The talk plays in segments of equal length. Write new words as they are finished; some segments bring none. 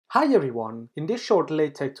Hi everyone! In this short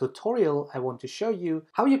LaTeX tutorial, I want to show you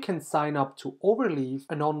how you can sign up to Overleaf,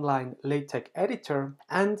 an online LaTeX editor,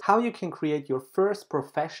 and how you can create your first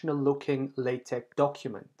professional looking LaTeX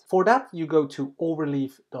document. For that, you go to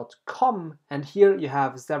overleaf.com and here you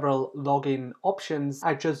have several login options.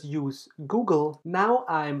 I just use Google. Now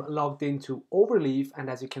I'm logged into Overleaf, and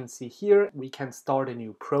as you can see here, we can start a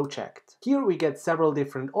new project. Here we get several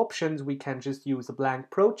different options. We can just use a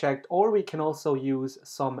blank project, or we can also use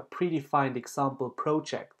some predefined example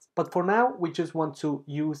projects. But for now, we just want to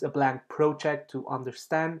use a blank project to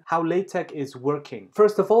understand how LaTeX is working.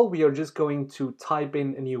 First of all, we are just going to type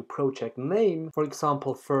in a new project name, for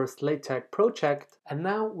example, first LaTeX project, and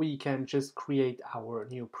now we can just create our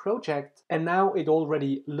new project, and now it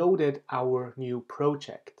already loaded our new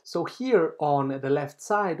project. So here on the left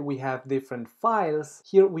side, we have different files.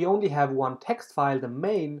 Here we only have one text file, the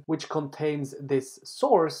main, which contains this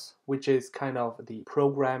source, which is kind of the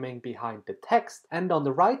programming behind the text. And on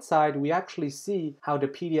the right side, we actually see how the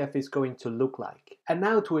PDF is going to look like. And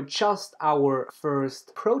now to adjust our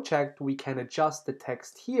first project, we can adjust the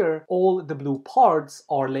text here. All the blue parts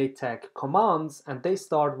are LaTeX commands, and they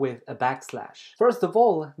start with a backslash. First of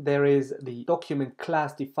all, there is the document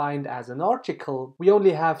class defined as an article. We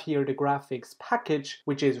only have here the graphics package,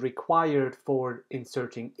 which is required for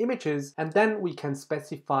inserting images. And then we can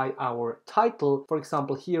specify our title. For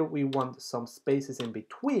example, here we want some spaces in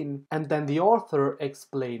between, and then the author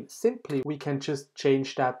explain simply. We can just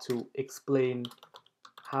change that to explain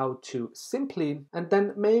how to simply, and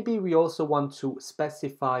then maybe we also want to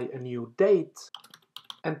specify a new date.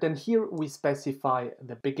 And then here we specify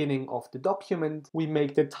the beginning of the document. We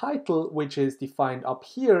make the title, which is defined up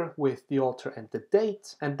here with the author and the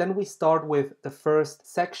date. And then we start with the first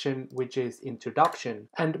section, which is introduction.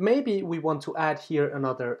 And maybe we want to add here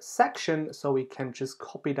another section, so we can just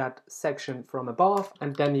copy that section from above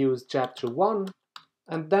and then use chapter 1.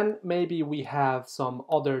 And then maybe we have some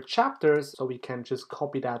other chapters, so we can just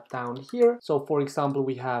copy that down here. So for example,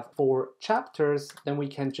 we have 4 chapters, then we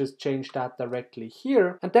can just change that directly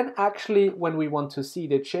here. And then actually, when we want to see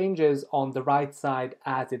the changes on the right side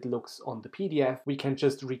as it looks on the PDF, we can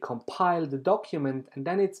just recompile the document, and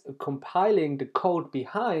then it's compiling the code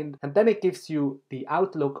behind, and then it gives you the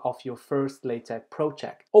outlook of your first LaTeX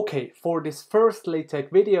project. Okay, for this first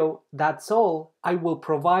LaTeX video, that's all. I will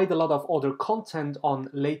provide a lot of other content on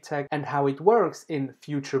LaTeX and how it works in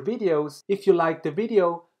future videos. If you like the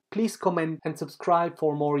video, please comment and subscribe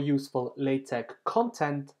for more useful LaTeX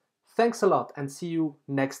content. Thanks a lot and see you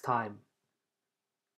next time.